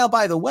 And right now,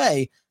 by the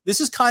way, this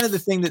is kind of the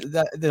thing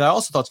that I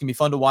also thought is going to be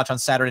fun to watch on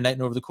Saturday night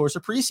and over the course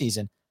of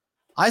preseason.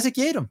 Isaac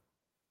Yiadom.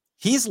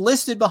 He's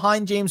listed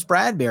behind James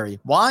Bradberry.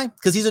 Why?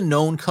 Because he's a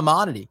known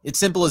commodity. It's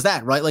simple as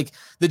that, right? Like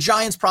the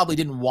Giants probably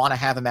didn't want to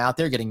have him out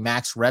there getting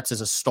max reps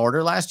as a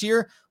starter last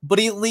year, but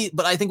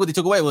I think what they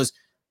took away was,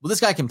 well, this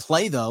guy can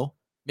play though.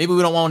 Maybe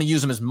we don't want to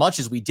use him as much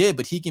as we did,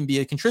 but he can be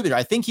a contributor.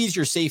 I think he's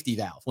your safety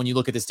valve when you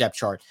look at this depth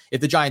chart. If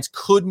the Giants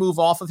could move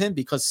off of him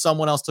because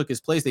someone else took his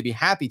place, they'd be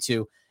happy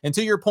to. And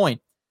to your point,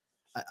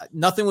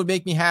 nothing would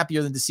make me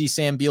happier than to see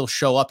Sam Beal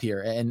show up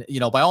here. And,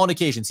 by all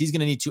occasions, he's going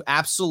to need to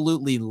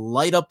absolutely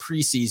light up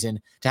preseason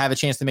to have a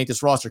chance to make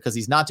this roster because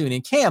he's not doing it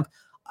in camp.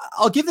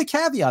 I'll give the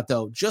caveat,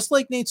 though, just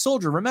like Nate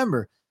Soldier,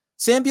 remember,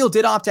 Sam Beal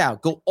did opt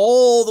out. Go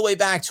all the way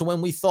back to when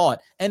we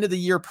thought, end of the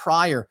year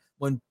prior,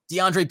 when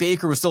DeAndre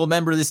Baker was still a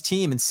member of this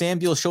team and Sam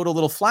Beal showed a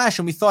little flash,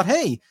 and we thought,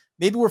 hey,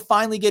 maybe we're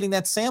finally getting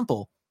that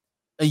sample.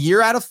 A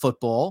year out of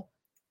football,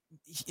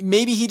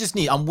 maybe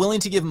I'm willing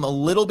to give him a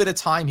little bit of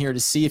time here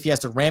to see if he has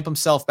to ramp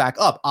himself back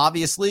up.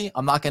 Obviously,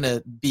 I'm not going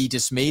to be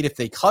dismayed if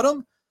they cut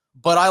him,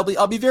 but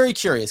I'll be very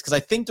curious because I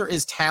think there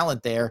is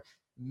talent there.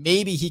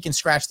 Maybe he can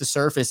scratch the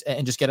surface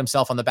and just get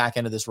himself on the back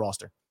end of this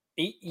roster.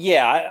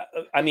 Yeah,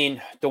 I mean,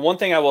 the one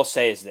thing I will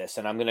say is this,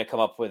 and I'm going to come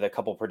up with a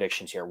couple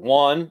predictions here.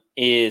 One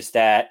is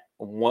that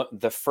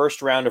the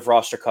first round of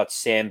roster cuts,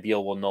 Sam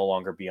Beal will no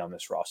longer be on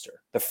this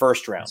roster. The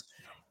first round.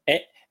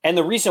 And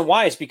the reason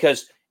why is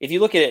because if you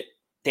look at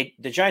it,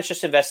 the Giants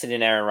just invested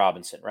in Aaron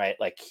Robinson, right?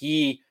 Like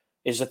he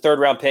is a third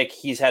round pick.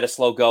 He's had a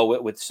slow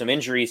go with some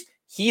injuries.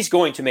 He's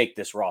going to make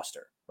this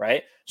roster,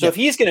 right? So if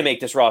he's going to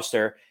make this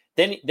roster,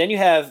 then you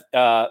have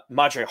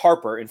Madre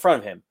Harper in front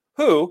of him,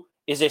 who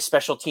is a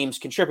special teams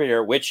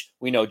contributor, which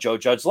we know Joe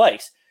Judge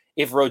likes.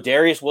 If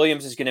Rodarius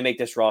Williams is going to make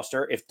this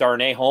roster, if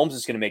Darnay Holmes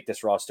is going to make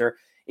this roster,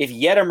 if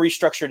Yiadom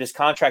restructured his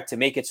contract to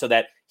make it so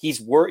that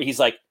he's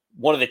like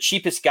one of the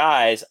cheapest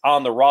guys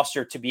on the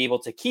roster to be able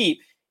to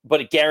keep, but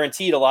it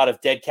guaranteed a lot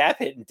of dead cap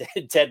hit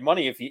and dead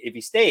money if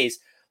he stays.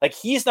 Like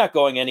he's not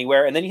going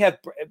anywhere. And then you have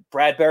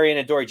Bradberry and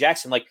Adoree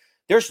Jackson. Like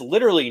there's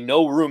literally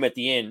no room at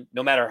the end,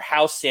 no matter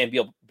how Sam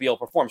Beal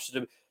performs.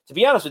 So to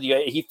be honest with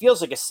you, he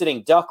feels like a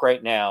sitting duck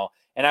right now,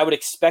 and I would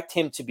expect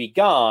him to be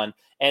gone.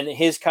 And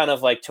his kind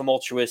of like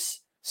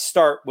tumultuous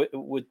start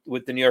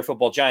with the New York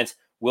Football Giants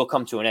will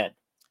come to an end.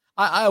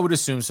 I would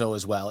assume so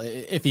as well.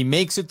 If he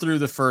makes it through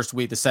the first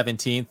week, the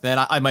 17th,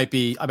 then I might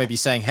be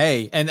saying,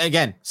 hey, and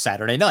again,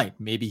 Saturday night,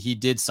 maybe he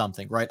did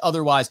something, right?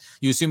 Otherwise,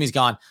 you assume he's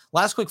gone.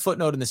 Last quick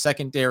footnote in the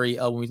secondary,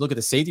 when we look at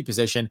the safety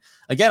position,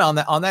 again,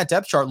 on that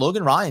depth chart,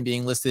 Logan Ryan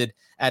being listed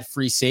at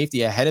free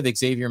safety ahead of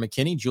Xavier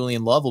McKinney.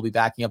 Julian Love will be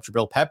backing up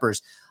Jabril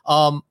Peppers.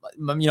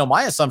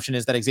 My assumption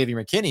is that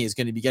Xavier McKinney is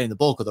going to be getting the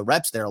bulk of the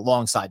reps there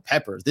alongside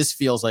Peppers. This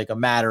feels like a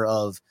matter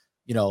of,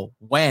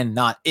 when,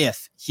 not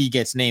if, he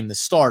gets named the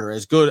starter.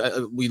 As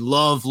good, we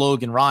love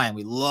Logan Ryan.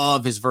 We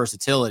love his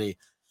versatility.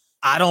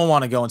 I don't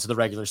want to go into the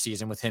regular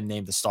season with him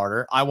named the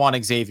starter. I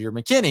want Xavier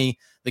McKinney,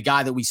 the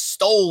guy that we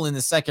stole in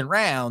the second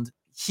round.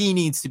 He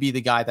needs to be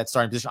the guy that's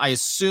starting position. I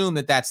assume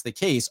that that's the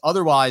case.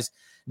 Otherwise,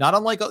 not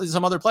unlike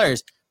some other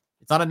players,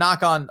 it's not a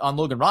knock on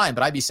Logan Ryan,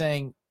 but I'd be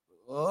saying,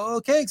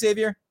 okay,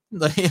 Xavier,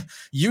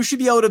 you should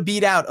be able to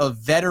beat out a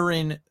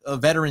veteran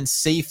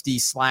safety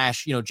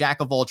 /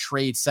 jack of all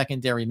trades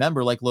secondary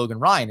member like Logan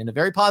Ryan in a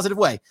very positive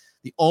way.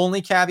 The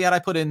only caveat I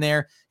put in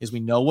there is we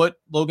know what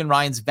Logan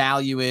Ryan's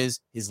value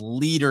is, his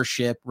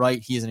leadership,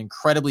 right? He is an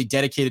incredibly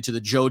dedicated to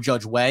the Joe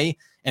Judge way,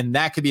 and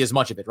that could be as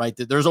much of it, right?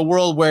 There's a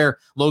world where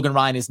Logan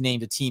Ryan is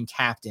named a team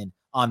captain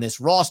on this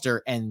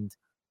roster, and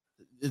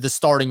the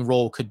starting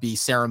role could be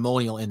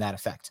ceremonial in that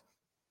effect.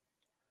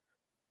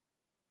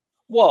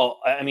 Well,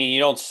 I mean, you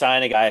don't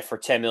sign a guy for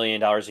 $10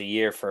 million a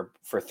year for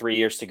 3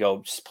 years to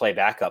go play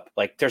backup.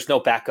 Like there's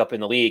no backup in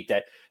the league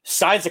that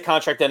signs a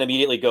contract and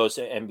immediately goes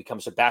and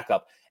becomes a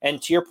backup.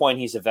 And to your point,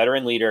 he's a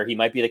veteran leader. He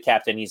might be the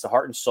captain. He's the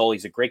heart and soul.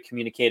 He's a great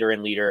communicator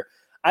and leader.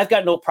 I've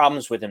got no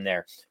problems with him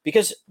there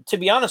because, to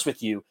be honest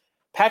with you,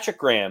 Patrick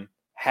Graham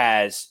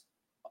has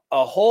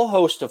a whole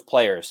host of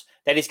players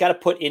that he's got to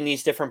put in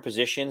these different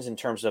positions in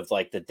terms of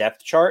like the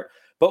depth chart.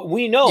 But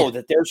we know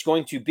that there's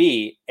going to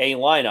be a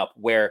lineup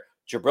where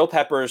Jabril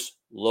Peppers,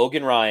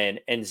 Logan Ryan,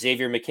 and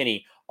Xavier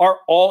McKinney are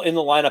all in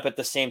the lineup at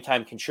the same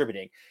time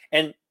contributing.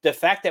 And the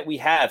fact that we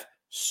have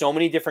so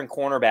many different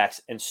cornerbacks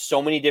and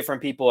so many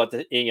different people at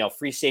the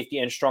free safety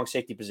and strong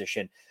safety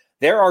position,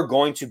 there are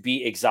going to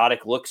be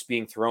exotic looks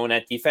being thrown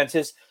at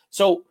defenses.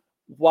 So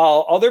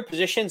while other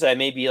positions I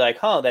may be like,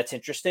 that's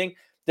interesting,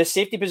 the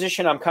safety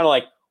position I'm kind of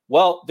like,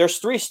 well, there's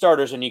 3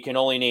 starters and you can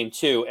only name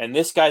 2, and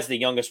this guy's the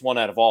youngest one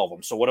out of all of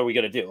them. So what are we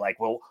going to do? Like,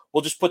 we'll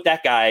just put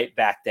that guy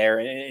back there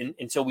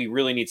until we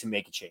really need to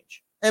make a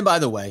change. And by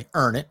the way,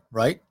 earn it,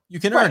 right?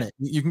 You can earn it.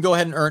 You can go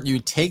ahead and earn. You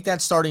take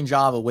that starting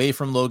job away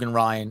from Logan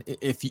Ryan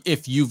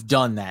if you've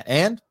done that.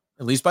 And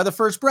at least by the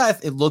first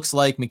breath, it looks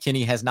like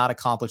McKinney has not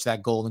accomplished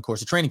that goal in the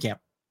course of training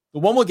camp. The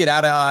one we'll get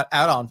out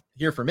on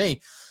here for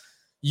me,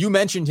 You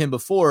mentioned him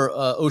before,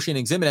 Oshane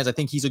Ximines. I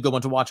think he's a good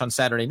one to watch on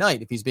Saturday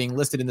night. If he's being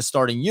listed in the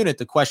starting unit,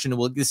 the question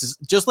will, this is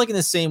just like in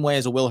the same way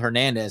as a Will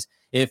Hernandez.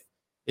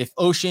 If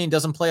Oshane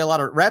doesn't play a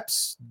lot of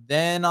reps,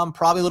 then I'm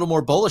probably a little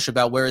more bullish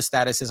about where his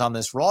status is on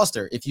this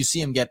roster. If you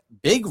see him get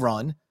big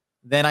run,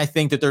 then I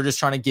think that they're just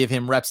trying to give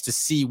him reps to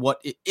see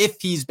if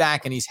he's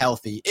back and he's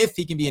healthy, if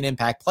he can be an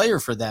impact player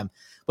for them.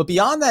 But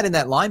beyond that, in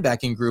that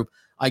linebacking group,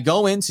 I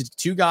go into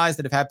two guys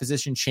that have had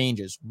position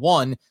changes.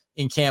 One,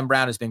 in Cam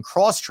Brown, has been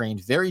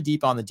cross-trained very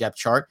deep on the depth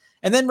chart.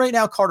 And then right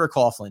now, Carter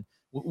Coughlin.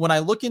 When I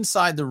look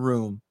inside the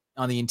room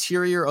on the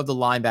interior of the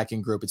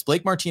linebacking group, it's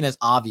Blake Martinez,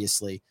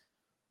 obviously.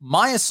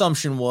 My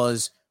assumption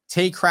was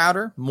Tay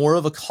Crowder, more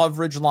of a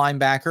coverage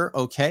linebacker.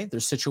 Okay,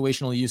 there's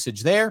situational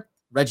usage there.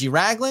 Reggie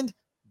Ragland,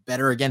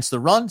 better against the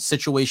run,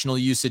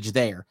 situational usage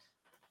there.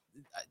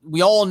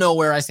 We all know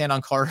where I stand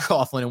on Carter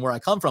Coughlin and where I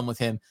come from with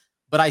him,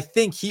 but I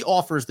think he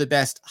offers the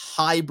best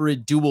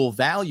hybrid dual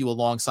value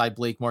alongside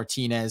Blake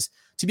Martinez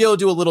to be able to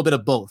do a little bit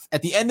of both.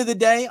 At the end of the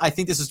day, I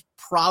think this is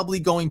probably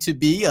going to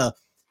be a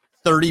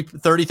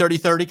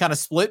 30-30-30 kind of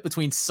split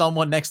between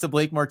someone next to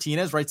Blake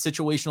Martinez, right?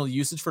 Situational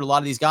usage for a lot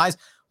of these guys.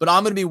 But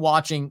I'm going to be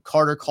watching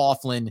Carter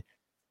Coughlin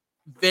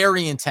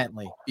very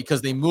intently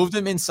because they moved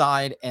him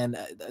inside, and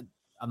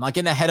I'm not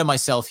getting ahead of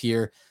myself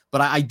here,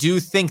 but I do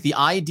think the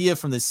idea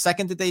from the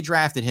second that they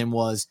drafted him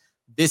was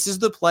this is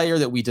the player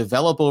that we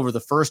develop over the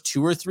first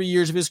 2 or 3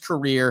 years of his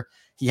career.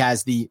 He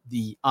has the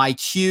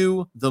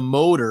IQ, the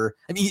motor.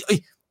 I mean,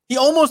 he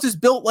almost is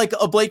built like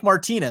a Blake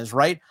Martinez,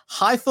 right?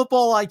 High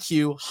football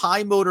IQ,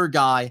 high motor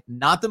guy,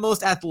 not the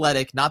most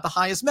athletic, not the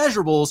highest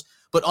measurables,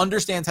 but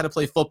understands how to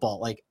play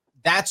football. Like,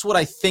 that's what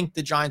I think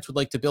the Giants would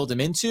like to build him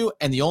into.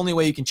 And the only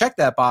way you can check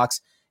that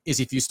box is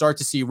if you start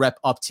to see rep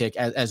uptick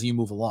as you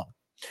move along.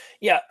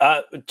 Yeah.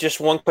 Just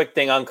one quick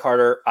thing on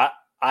Carter.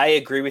 I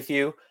agree with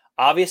you.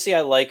 Obviously,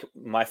 I like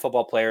my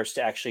football players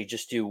to actually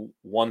just do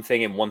one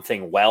thing and one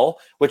thing well,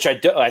 which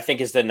I think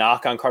is the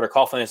knock on Carter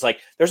Coughlin. It's like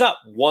there's not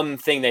one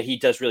thing that he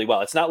does really well.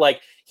 It's not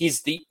like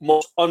he's the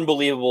most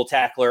unbelievable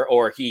tackler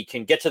or he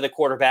can get to the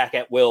quarterback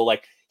at will.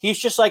 Like he's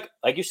just like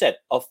you said,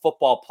 a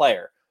football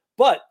player.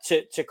 But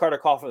to Carter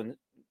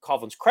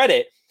Coughlin's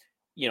credit,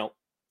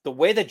 the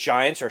way the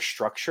Giants are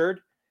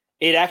structured,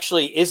 it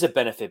actually is a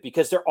benefit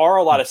because there are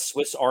a lot of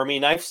Swiss Army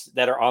knives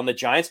that are on the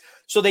Giants.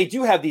 So they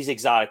do have these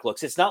exotic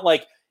looks. It's not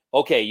like,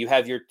 okay, you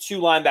have your two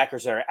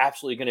linebackers that are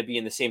absolutely going to be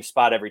in the same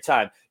spot every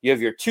time. You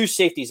have your two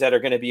safeties that are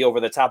going to be over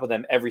the top of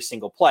them every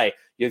single play.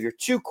 You have your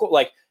two,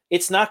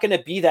 it's not going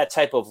to be that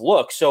type of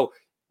look. So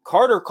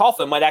Carter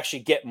Coughlin might actually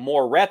get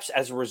more reps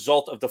as a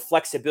result of the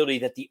flexibility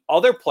that the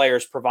other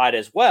players provide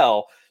as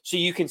well. So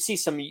you can see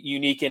some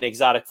unique and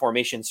exotic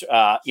formations,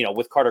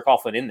 with Carter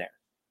Coughlin in there.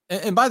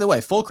 And by the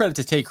way, full credit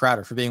to Tay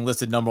Crowder for being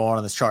listed number 1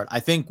 on this chart.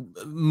 I think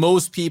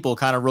most people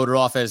kind of wrote it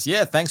off as,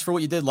 yeah, thanks for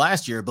what you did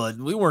last year, but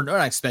we weren't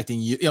expecting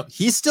you.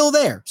 He's still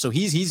there, so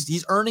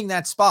he's earning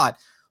that spot.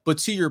 But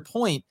to your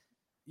point,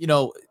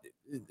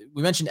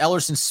 we mentioned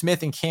Ellerson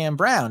Smith and Cam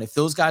Brown. If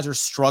those guys are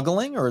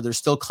struggling or they're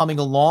still coming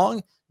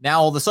along,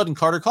 now all of a sudden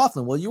Carter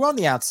Coughlin, well, you were on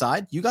the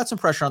outside. You got some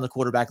pressure on the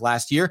quarterback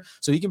last year,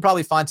 so you can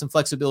probably find some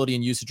flexibility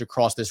and usage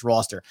across this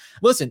roster.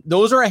 Listen,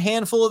 those are a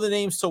handful of the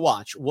names to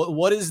watch.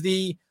 What is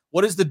the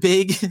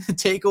big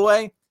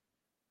takeaway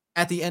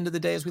at the end of the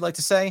day, as we like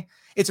to say?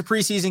 It's a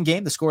preseason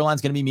game. The scoreline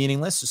is going to be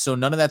meaningless, so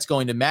none of that's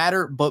going to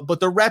matter,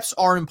 but the reps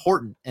are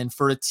important. And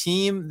for a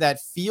team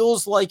that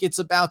feels like it's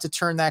about to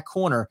turn that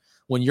corner,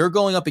 when you're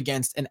going up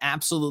against an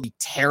absolutely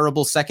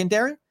terrible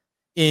secondary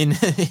in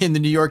the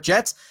New York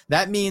Jets,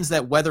 that means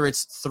that whether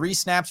it's 3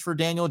 snaps for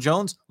Daniel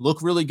Jones,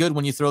 look really good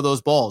when you throw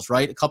those balls,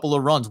 right? A couple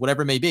of runs,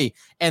 whatever it may be.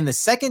 And the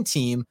second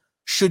team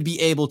should be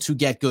able to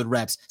get good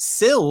reps.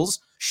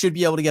 Sills should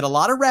be able to get a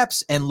lot of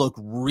reps and look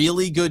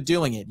really good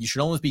doing it. You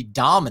should almost be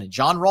dominant.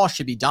 John Ross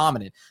should be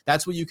dominant.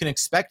 That's what you can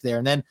expect there.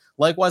 And then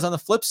likewise on the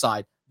flip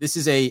side, this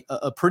is a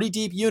pretty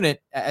deep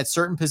unit at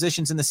certain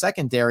positions in the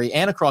secondary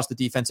and across the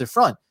defensive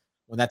front.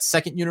 When that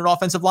second unit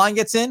offensive line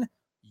gets in,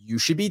 you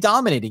should be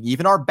dominating.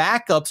 Even our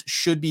backups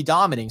should be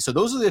dominating. So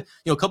those are the,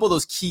 a couple of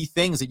those key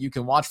things that you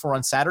can watch for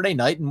on Saturday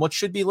night. And what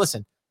should be,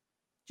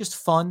 just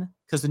fun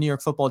because the New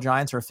York Football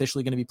Giants are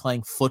officially going to be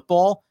playing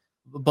football.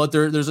 But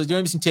there's going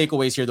to be some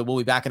takeaways here that we'll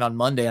be back in on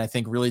Monday, and I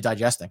think really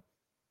digesting.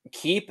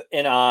 Keep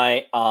an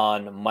eye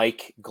on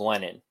Mike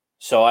Glennon.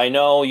 So I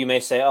know you may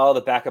say, oh,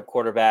 the backup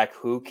quarterback,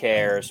 who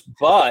cares?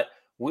 But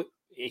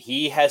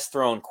he has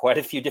thrown quite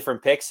a few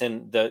different picks,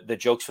 and the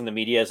jokes from the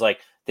media is like,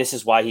 this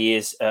is why he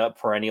is a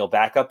perennial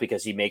backup,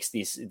 because he makes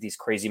these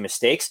crazy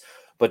mistakes.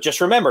 But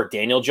just remember,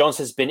 Daniel Jones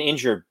has been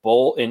injured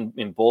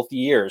in both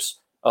years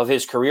of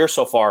his career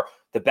so far.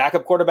 The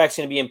backup quarterback is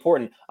going to be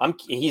important.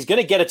 He's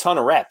going to get a ton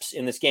of reps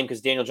in this game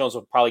because Daniel Jones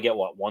will probably get,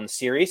 one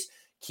series?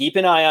 Keep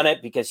an eye on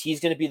it because he's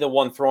going to be the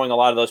one throwing a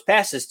lot of those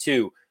passes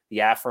to the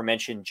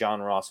aforementioned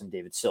John Ross and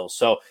David Sills.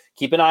 So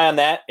keep an eye on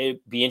that.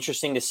 It'd be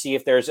interesting to see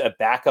if there's a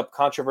backup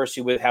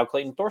controversy with how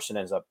Clayton Thorson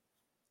ends up.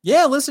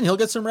 Yeah, listen, he'll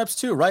get some reps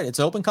too, right? It's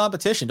open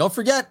competition. Don't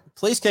forget,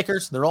 place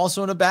kickers. They're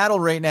also in a battle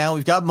right now.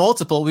 We've got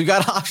multiple. We've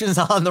got options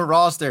on the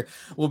roster.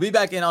 We'll be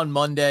back in on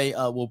Monday.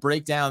 We'll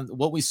break down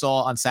what we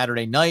saw on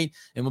Saturday night,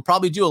 and we'll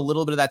probably do a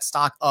little bit of that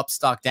stock up,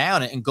 stock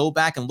down, and go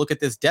back and look at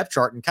this depth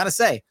chart and kind of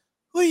say,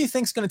 who do you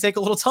think is going to take a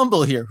little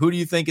tumble here? Who do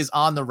you think is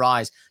on the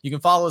rise? You can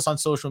follow us on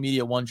social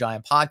media, One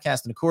Giant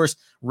Podcast, and of course,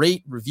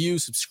 rate, review,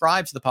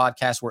 subscribe to the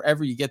podcast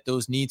wherever you get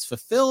those needs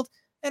fulfilled.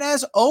 And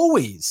as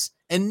always,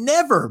 and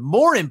never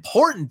more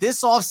important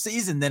this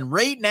offseason than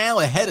right now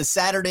ahead of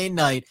Saturday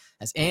night,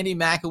 as Andy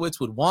Makowitz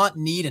would want,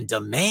 need, and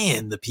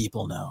demand the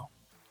people know.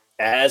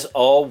 As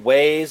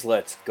always,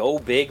 let's go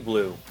Big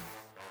Blue.